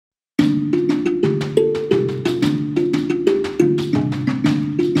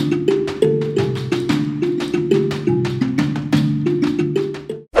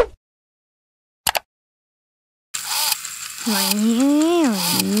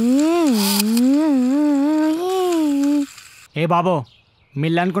ఏ బాబో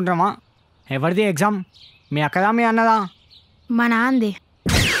మిల్లు అనుకుంటామా? ఎవరిది ఎగ్జామ్? మీ అక్కదా మీ అన్నదా? మా నాన్నది.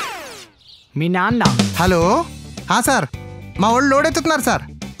 మీ నాన్న? హలో సార్, మా వాళ్ళు లోడ్ ఎత్తుతున్నారు సార్.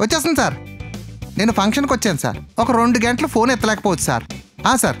 వచ్చేస్తుంది సార్. నేను ఫంక్షన్కి వచ్చాను సార్. ఒక 2 గంటలు ఫోన్ ఎత్తలేకపోవచ్చు సార్.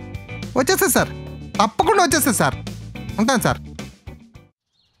 సార్ వచ్చేస్తుంది సార్, తప్పకుండా వచ్చేస్తుంది సార్. ఉంటాను సార్.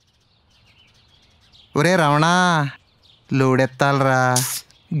 ఒరే రమణ, లోడ్ ఎత్తాలరా,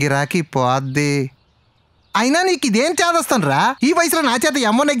 గిరాకీ పోద్ది. అయినా నీకు ఇదేం చేదస్తాను రా, ఈ వయసులో నా చేత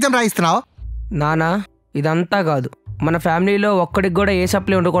M1 ఎగ్జామ్ రాయిస్తున్నావు? నానా ఇదంతా కాదు, మన ఫ్యామిలీలో ఒక్కడికి కూడా ఏ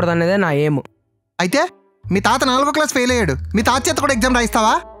సప్లై ఉండకూడదు అనేదే నా ఏము. అయితే మీ తాత 4వ క్లాస్ ఫెయిల్ అయ్యాడు, మీ తాత చేత కూడా ఎగ్జామ్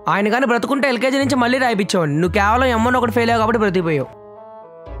రాయిస్తావా? ఆయన కానీ బ్రతుకుంటే LKG నుంచి మళ్ళీ రాయిపించేవాడిని. నువ్వు కేవలం M1 ఒకటి ఫెయిల్ అయ్యావు కాబట్టి బ్రతికిపోయావు.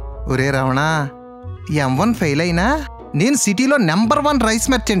 ఒరే రమణ, M1 ఫెయిల్ అయినా నేను సిటీలో నెంబర్ 1 రైస్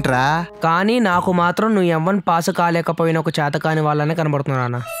మెర్చెంట్ రా. కానీ నాకు మాత్రం నువ్వు M1 పాస్ కాలేకపోయిన ఒక చేత కాని వాళ్ళనే కనబడుతున్నా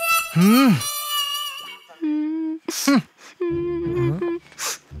నాన్న.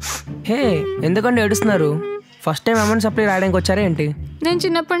 హే, ఎందుకంటే ఏడుస్తున్నారు? ఫస్ట్ టైం M1 సప్లై రాయడానికి వచ్చారా ఏంటి? నేను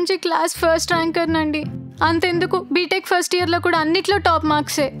చిన్నప్పటి నుంచి క్లాస్ ఫస్ట్ ర్యాంకర్ నండి. అంతెందుకు బీటెక్ ఫస్ట్ ఇయర్లో కూడా అన్నిట్లో టాప్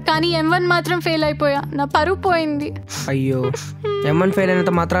మార్క్సే. కానీ M1 మాత్రం ఫెయిల్ అయిపోయా. నా పరువు పోయింది. అయ్యో, M1 ఫెయిల్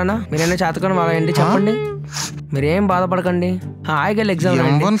అయినంత మాత్రానా మీరైనా చేతకాని వాళ్ళ ఏంటి? చెప్పండి, మీరేం బాధపడకండి. హాయిగా ఎగ్జామ్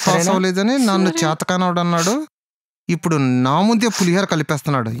M1 పాస్ అవ్వలేదని నన్ను చేతకానోడు అన్నాడు. ఇప్పుడు నా ముందే పులిహోర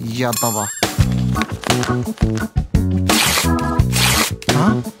కలిపేస్తున్నాడు. యాదవా.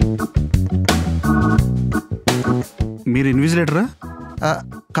 మీరు ఇన్విజిలేటరా?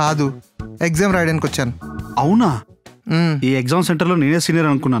 కాదు, ఎగ్జామ్ రాయడానికి వచ్చాను. అవునా? ఈ ఎగ్జామ్ సెంటర్లో నేనే సీనియర్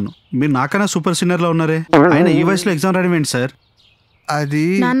అనుకున్నాను. మీరు నాకన్నా సూపర్ సీనియర్లో ఉన్నారే. ఆయన ఈ వయసులో ఎగ్జామ్ రాయడం ఏంటి సార్? అది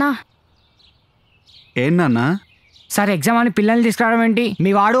ఏం నాన్న? సార్ ఎగ్జామ్ అని పిల్లల్ని తీసుకురావడం ఏంటి?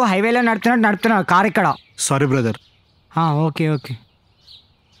 మీ వాడు హైవేలో నడుపుతున్నాడు కార్ ఇక్కడ. Sorry brother. Okay okay.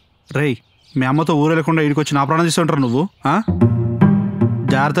 రేయ్, మీ అమ్మతో ఊరు వెళ్ళకుండా ఇక్కడికి వచ్చి నా ప్రాణం తీసుకుంటారు నువ్వు.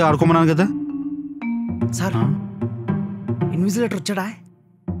 జాగ్రత్తగా ఆడుకోమన్నాను కదా సార్. ఇన్విజిలేటర్ వచ్చాడా?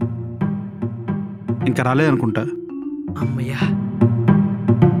 ఇంకా రాలేదనుకుంటా. అమ్మయ్యా,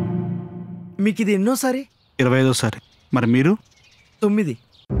 మీకు ఇది ఎన్నోసారి? 25వ. మరి మీరు? 9.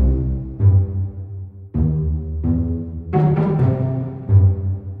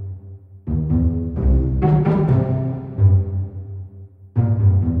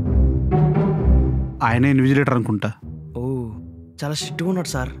 ఆయనే ఇన్విజిలేటర్ అనుకుంటా. ఓ, చాలా స్ట్రిక్ట్గా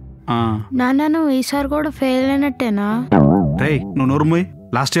ఉన్నాడు సార్. నాన్న నువ్వు ఈసారి కూడా ఫెయిల్ అయినట్టేనా? రేయ్, నువ్వు నోరుమోయ్.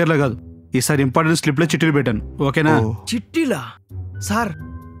 లాస్ట్ ఇయర్లో కాదు, ఈసారి ఇంపార్టెంట్ స్లిప్లో చిట్టీలు పెట్టాను. ఓకేనా? చిట్టీలా? సార్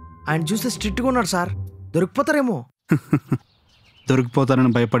ఆయన చూస్తే స్ట్రిక్ట్గా ఉన్నాడు సార్. దొరికిపోతారేమో.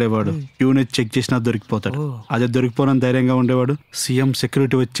 దొరికిపోతానని భయపడేవాడు యూనిట్ చెక్ చేసినా దొరికిపోతాడు. అదే దొరికిపోనని ధైర్యంగా ఉండేవాడు సీఎం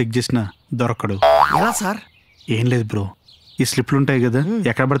సెక్యూరిటీ వచ్చి చెక్ చేసినా దొరకడు. ఎలా సార్? ఏం లేదు బ్రో, ఈ స్లిప్లు ఉంటాయి కదా,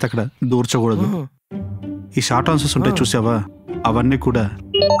 ఎక్కడ పడితే అక్కడ దూర్చకూడదు. ఈ షార్ట్ ఆన్సర్స్ ఉంటాయి చూసావా, అవన్నీ కూడా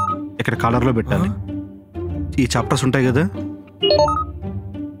ఇక్కడ కాలర్లో పెట్టాలి. ఈ చాప్టర్స్ ఉంటాయి కదా,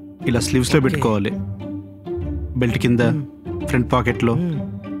 ఇలా స్లీవ్స్లో పెట్టుకోవాలి. బెల్ట్ కింద, ఫ్రంట్ పాకెట్లో,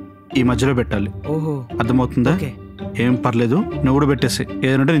 ఈ మధ్యలో పెట్టాలి. అర్థమవుతుందా? ఏం పర్లేదు, నువ్వు కూడా పెట్టేసి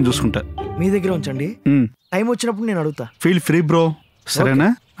ఏదంటే నేను చూసుకుంటా. మీ దగ్గర ఉంచండి, టైం వచ్చినప్పుడు నేను అడుగుతా. ఫీల్ ఫ్రీ బ్రో, సరేనా?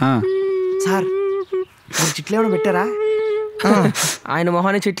 సార్ మీరు చిట్లు ఏమైనా పెట్టారా? ఆయన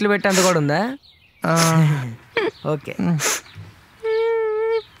మొహాన్ని చిట్లు పెట్టేంత కూడా ఉందా? ఓకే.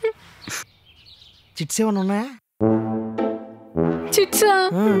 చిట్స్ ఏమైనా ఉన్నాయా? చిట్సా?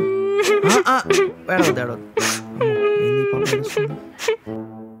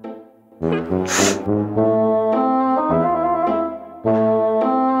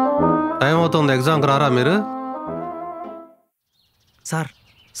 టైం అవుతుంది, ఎగ్జామ్కి రారా మీరు? సార్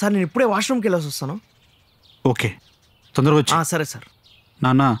సార్ నేను ఇప్పుడే వాష్రూమ్కి వెళ్ళాల్సి వస్తాను. ఓకే, తొందరగా వచ్చి. సరే సార్.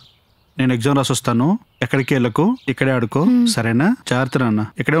 నాన్న, నేను ఎగ్జామ్ రాసి వస్తాను, ఎక్కడికి వెళ్ళకు, ఇక్కడే ఆడుకో, సరేనా? జాగ్రత్త నాన్న,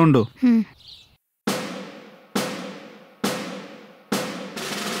 ఇక్కడే ఉండు.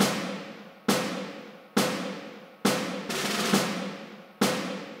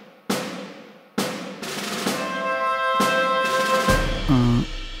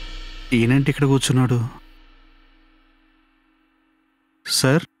 ఈయనంటే ఇక్కడ కూర్చున్నాడు.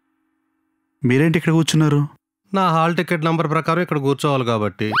 సార్, మీరేంటి ఇక్కడ కూర్చున్నారు? నా హాల్ టికెట్ నంబర్ ప్రకారం ఇక్కడ కూర్చోవాలి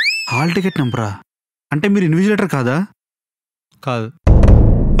కాబట్టి. Hall ticket నంబరా? అంటే మీరు ఇన్విజిలేటర్ కాదా? కాదు.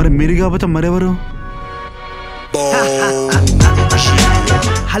 మరి మీరు కాకపోతే మరెవరు?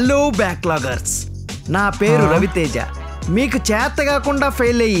 హలో బ్యాక్లాగర్స్, నా పేరు రవితేజ. మీకు చేత కాకుండా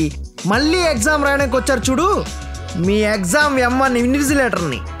ఫెయిల్ అయ్యి మళ్ళీ ఎగ్జామ్ రాయడానికి వచ్చారు చూడు, మీ ఎగ్జామ్ M1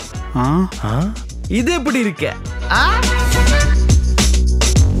 ఇన్విజిలేటర్ని. ఇదే ఇప్పుడు ఇరికే.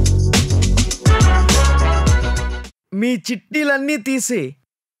 మీ చిట్టీలన్నీ తీసి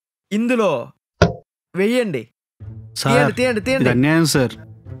ఇందులో వెయ్యండి. సార్ తీయండి ఇది తీయండి. అన్యాయం సార్.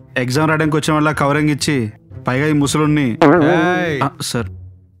 ఎగ్జామ్ రాయడానికి వచ్చిన వాళ్ళ కవరింగ్ ఇచ్చి పైగా ఈ ముసలుణ్ణి సార్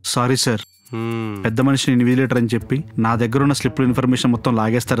సారీ సార్. పెద్ద మనిషిని ఇన్విజిలేటర్ అని చెప్పి నా దగ్గర ఉన్న స్లిప్ ఇన్ఫర్మేషన్ మొత్తం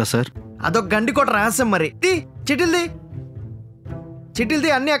లాగేస్తారా సార్? అదొక గండి కొట్ట రహస్యం మరి. చిటిల్ది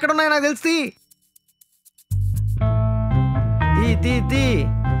అన్ని ఎక్కడున్నాయో నాకు తెలుసు. తీ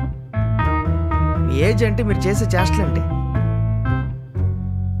మీ ఏజ్ అంటే మీరు చేసే చేష్టలంటే.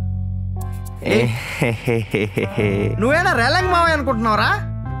 నువ్వేనా రేలంగ్ మావయ్య అనుకుంటున్నావురా?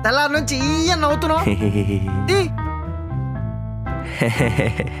 తెల్లారి నుంచి ఈయ నవ్వుతున్నావు.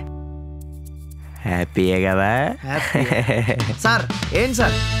 హ్యాపీయే కదా సార్? ఏంటి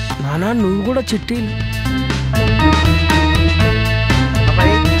సార్? నానా నువ్వు కూడా చిట్టీలు.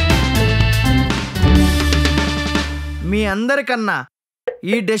 మీ అందరికన్నా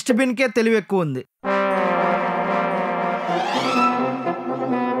ఈ డస్ట్బిన్కే తెలివి ఎక్కువ ఉంది.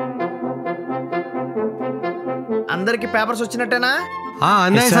 అందరికి పేపర్స్ వచ్చినట్టేనా?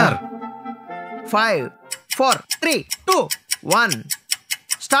 సార్ 5 4 3 2 1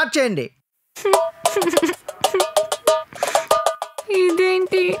 స్టార్ట్ చేయండి.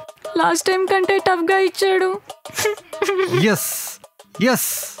 ఇదేంటి లాస్ట్ టైం కంటే టఫ్ గా ఇచ్చాడు. ఎస్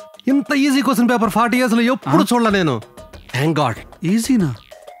ఇంత ఈజీ క్వశ్చన్ పేపర్ 40 years లో ఎప్పుడు చూడలే నేను. Thank God. ఈజీనా?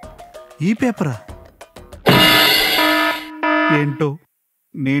 ఈ పేపరా? ఏంటో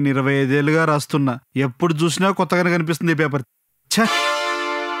నేను 25 ఏళ్ళుగా రాస్తున్నా, ఎప్పుడు చూసినా కొత్తగానే కనిపిస్తుంది ఈ పేపర్. ఛ!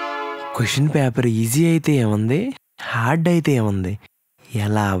 క్వశ్చన్ పేపర్ ఈజీ అయితే ఏముంది, హార్డ్ అయితే ఏముంది,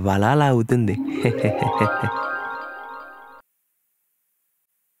 ఎలా అవ్వాలా అలా అవుతుంది.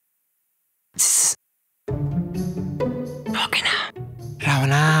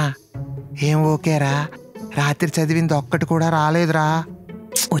 రావణా ఏం ఓకేరా? రాత్రి చదివింది ఒక్కటి కూడా రాలేదురా.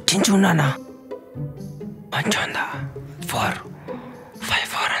 వచ్చింది చూడనా మంచిగా ఉందా? 4 5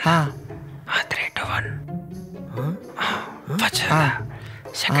 4 3 2 1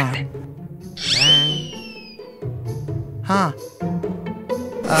 సెకండ్.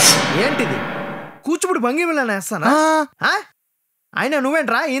 ఏంటిది? కూచిపూడి భంగి వెళ్ళని వేస్తానా? అయినా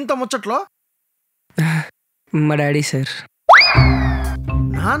నువ్వేంట్రా ఇంత ముచ్చట్లో? మా డాడీ సార్.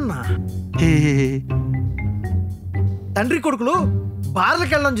 నాన్న తండ్రి కొడుకులు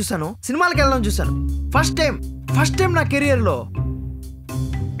బార్లకు వెళ్ళడం చూశాను, సినిమాలకు వెళ్ళడం చూశాను. ఫస్ట్ టైం నా కెరియర్ లో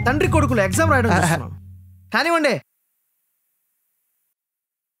తండ్రి కొడుకులు ఎగ్జామ్ రాయడం చూస్తున్నాను. కానివ్వండి.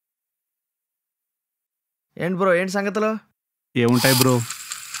 ఏంటి బ్రో, ఏంటి సంగతులు? ఏముంటాయి బ్రో?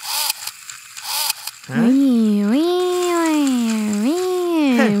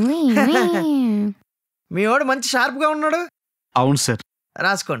 మీ వాడు మంచి షార్ప్ గా ఉన్నాడు. అవును సార్.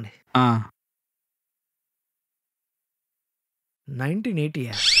 రాసుకోండి. 1980.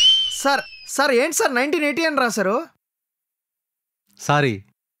 సార్ ఏంటి సార్ 1980 అని రాశారు? సారీ,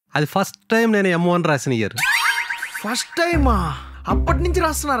 అది ఫస్ట్ టైం నేను M1 రాసిన ఇయర్. ఫస్ట్ టైమా? అప్పటి నుంచి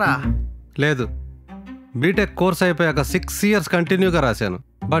రాస్తున్నారా? లేదు, బీటెక్ కోర్స్ అయిపోయాక 6 years కంటిన్యూగా రాశాను.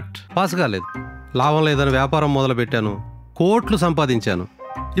 బట్ పాస్ కాలేదు. లాభం లేదని వ్యాపారం మొదలుపెట్టాను, కోట్లు సంపాదించాను.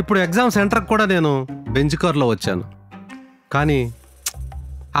 ఇప్పుడు ఎగ్జామ్ సెంటర్కి కూడా నేను బెంచ్ కార్లో వచ్చాను. కానీ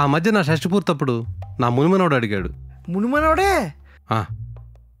ఆ మధ్య నా షష్టి పూర్తప్పుడు నా మునిమనోడు అడిగాడు. మునిమనోడే?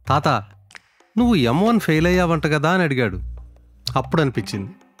 తాత, నువ్వు M1 ఫెయిల్ అయ్యావంట కదా అని అడిగాడు. అప్పుడు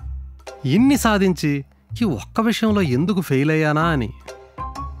అనిపించింది, ఇన్ని సాధించి ఈ ఒక్క విషయంలో ఎందుకు ఫెయిల్ అయ్యానా అని.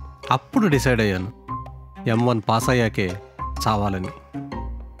 అప్పుడు డిసైడ్ అయ్యాను, M1 పాస్ అయ్యాకే చావాలని.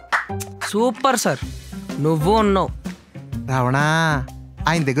 సూపర్ సార్, నువ్వు ఉన్నావు. రావణా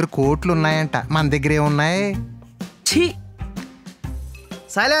ఆయన దగ్గర కోట్లు ఉన్నాయంట, మన దగ్గర ఏమున్నాయి? ఛీ!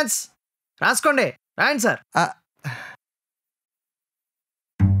 సైలెన్స్. రాసుకోండి. రాయండి సార్.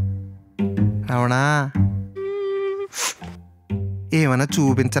 రావణా ఏమన్నా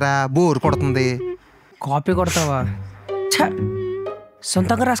చూపించరా, బోర్ కొడుతుంది. కాపీ కొడతావా? ఛ!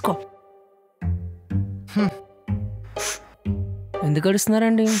 సొంతంగా రాసుకో. ఎందుకు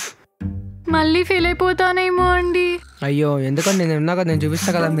అడుస్తున్నారండి? మళ్ళీ ఫెయిల్ అయిపోతానేమో అండి. అయ్యో, ఎందుకంటే నేను ఉన్నా కదా, నేను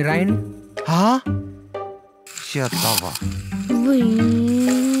చూపిస్తా కదా, మీరు రాయండి.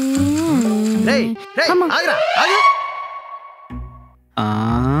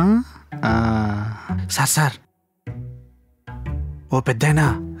 సార్ ఓ పెద్దయినా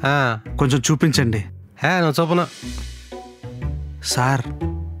కొంచెం చూపించండి. నువ్వు చొప్పున. సార్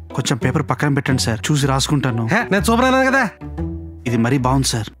కొంచెం పేపర్ పక్కన పెట్టండి సార్, చూసి రాసుకుంటాను. నేను చూపరాను కదా. ఇది మరీ బాగుంది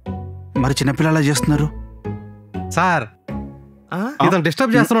సార్, మరి చిన్నపిల్లలా చేస్తున్నారు సార్. ఇతను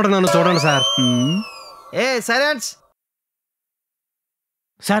డిస్టర్బ్ చేస్తున్నాడు నన్ను, చూడండి సార్. సైలెన్స్.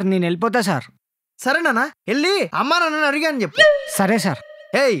 సార్ నేను వెళ్ళిపోతా సార్. సరేనా, వెళ్ళి అమ్మా నన్ను అడిగాను చెప్పు. సరే సార్.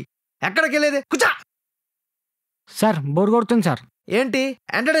 ఎక్కడికి వెళ్ళేది? కూర్చో. సార్ బోర్ కొడుతుంది సార్. ఏంటి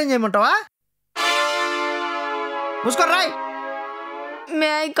ఎంటర్టైన్ చేయమంటావా? మూసుకో Roy. May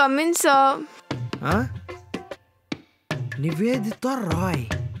I come in sir? Nivedita Roy.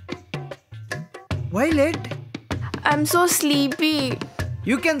 Why late? I'm so sleepy.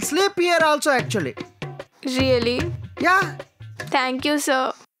 You can sleep here also actually. Really? Yeah. Thank you, sir.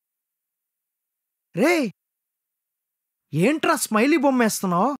 రే ఏంట్రా స్మైలీ బొమ్మ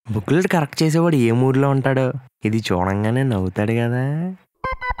వేస్తున్నావు? బుక్లెట్ కరెక్ట్ చేసేవాడు ఏ మూడ్లో ఉంటాడో ఇది చూడంగానే నవ్వుతాడు కదా.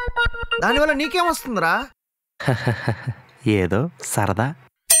 దానివల్ల నీకేం వస్తుందిరా? ఏదో సరదా.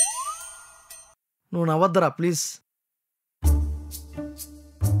 నువ్వు నవ్వద్దురా ప్లీజ్.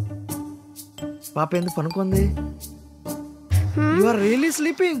 పాప ఎందుకు పనుకుంది? You are really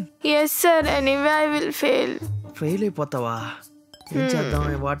sleeping? Yes, sir. Anyway, I will fail. Fail అయిపోతావా? ఏం చేద్దాం?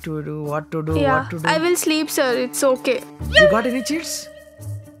 What to do? Yeah, I will sleep, sir. It's okay. You got any cheats?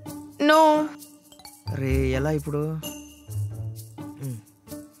 No. రే ఎలా ఇప్పుడు?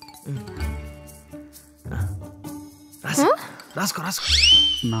 రాసుకో.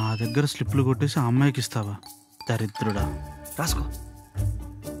 నా దగ్గర స్లిప్లు కొట్టేసి ఆ అమ్మాయికి ఇస్తావా? దరిద్రుడా. రాసుకో.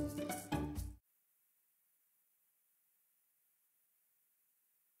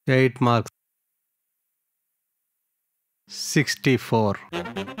 Eight marks 64.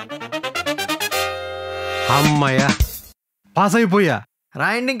 అమ్మయ్యా పాస్ అయిపోయా.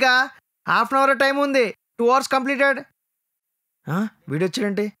 రాయండి, ఇంకా హాఫ్ అన్ అవర్ టైం ఉంది. 2 hours కంప్లీటెడ్. వీడియో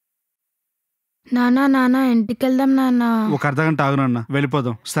వచ్చాడంటే నాన్న ఇంటికి వెళ్దాం నాన్న. ఒక అర్ధగంట ఆగు నాన్న,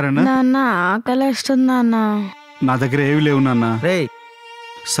 వెళ్ళిపోదాం సరేనా? నాన్న ఆకలేస్తుంది నాన్న. నా దగ్గర ఏవి లేవు నాన్న. రే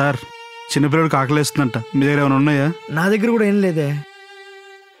సార్ చిన్నపిల్లడికి ఆకలేస్తుందంట, మీ దగ్గర ఏమైనా ఉన్నాయా? నా దగ్గర కూడా ఏం లేదే.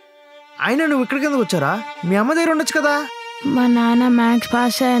 అయినా నువ్వు ఇక్కడికి ఎందుకు వచ్చారా? మీ అమ్మ దగ్గర ఉండొచ్చు కదా. మా నాన్న మ్యాథ్స్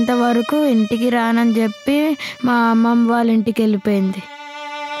పాస్ అయ్యేంత వరకు ఇంటికి రానని చెప్పి మా అమ్మమ్మ వాళ్ళ ఇంటికి వెళ్ళిపోయింది.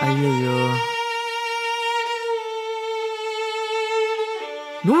 అయ్యయ్యో,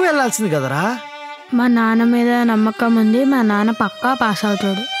 నువ్వు వెళ్ళాల్సింది కదరా. మా నాన్న మీద నమ్మకం ఉంది, మా నాన్న పక్కా పాస్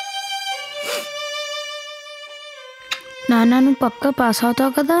అవుతాడు. నాన్న నువ్వు పక్కా పాస్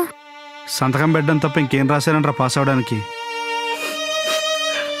అవుతావు కదా? సంతకం పెట్టడం తప్ప ఇంకేం రాశారంటారా పాస్ అవడానికి?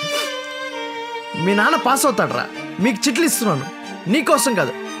 మీ నాన్న పాస్ అవుతాడరా. మీకు చిట్లు ఇస్తున్నాను, నీకోసం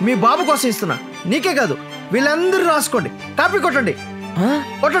కాదు, మీ బాబు కోసం ఇస్తున్నా. నీకే కాదు, వీళ్ళందరూ రాసుకోండి. కాపీ కొట్టండి.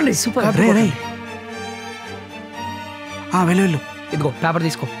 సూపర్. వెళ్ళు. ఇదిగో పేపర్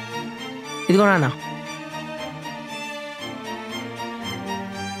తీసుకో. ఇదిగో నాన్న.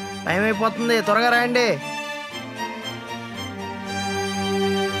 టైం అయిపోతుంది, త్వరగా రాయండి.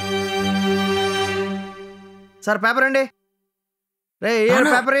 సార్ పేపర్ అండి. రే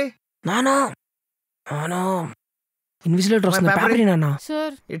పేపర్ ఇన్విజిలేటర్ వస్తుంది. పేపర్ నాన్న.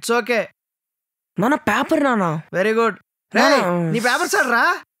 సార్ ఇట్స్ ఓకే నాన్న పేపర్ నాన్న. Very good. నీ పేపర్ సార్ రా.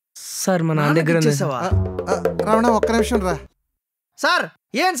 సార్ మా నాన్న దగ్గర ఉంది. రావణ ఒక్క నిమిషం రా. సార్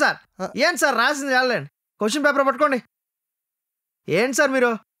ఏం సార్ రాసింది చాలండి. క్వశ్చన్ పేపర్ పట్టుకోండి. ఏంటి సార్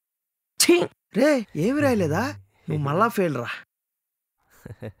మీరు? రే ఏమి రాయలేదా? నువ్వు మళ్ళా ఫెయిల్ రా.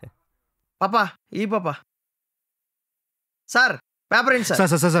 పాపా ఈ పాపా. సార్ పేపర్ ఏంటి సార్?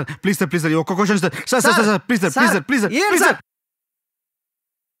 సార్ ప్లీజ్ సార్ ఒక్క question sir please sir.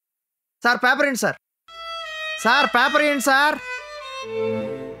 Sir paper ఏంటి సార్? సార్ పేపర్ ఏంటి సార్?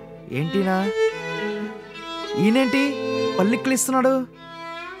 ఏంటినా ఈయనేంటి పల్లిక్కులు ఇస్తున్నాడు?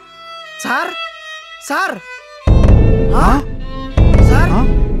 సార్ సార్ సార్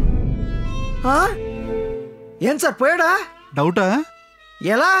ఏం సార్ పోయాడా? డౌటా?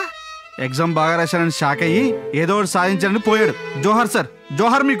 ఎలా? ఎగ్జామ్ బాగా రాశానని షాక్ అయ్యి ఏదో ఒకటి సాధించాలని పోయాడు. జోహార్ సార్,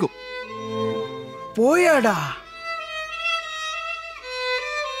 జోహార్ మీకు. పోయాడా?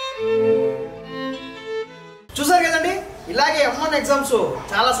 చూసారు కదండి, ఇలాగే M1 ఎగ్జామ్స్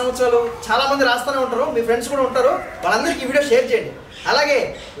చాలా సంవత్సరాలు చాలా మంది రాస్తూనే ఉంటారు. మీ ఫ్రెండ్స్ కూడా ఉంటారు. వాళ్ళందరికీ ఈ వీడియో షేర్ చేయండి. అలాగే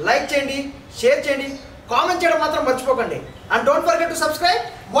లైక్ చేయండి, షేర్ చేయండి, కామెంట్ చేయడం మాత్రం మర్చిపోకండి. And don't forget to subscribe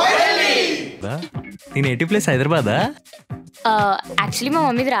virally. నీ నేటివ్ ప్లేస్ హైదరాబాదా? యాక్చువల్లీ మా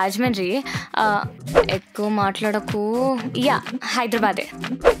మమ్మీది రాజమండ్రి. ఎక్కువ మాట్లాడకు. యా హైదరాబాదే.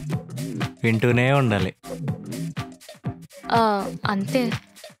 వింటూనే ఉండాలి. అంతే.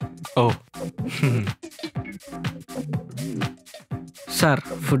 ఓ సార్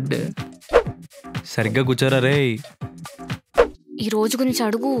ఫుడ్ సరిగ్గా కూర్చోరా రే. ఈ రోజు గురించి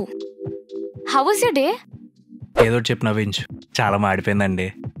అడుగు. How was your day? ఏదో చెప్పు నవ్వించు. చాలా మాడిపోయిందండి.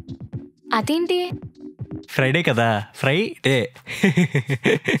 అదేంటి? ఫ్రైడే కదా, ఫ్రైడే.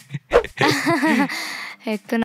 ఎక్కువ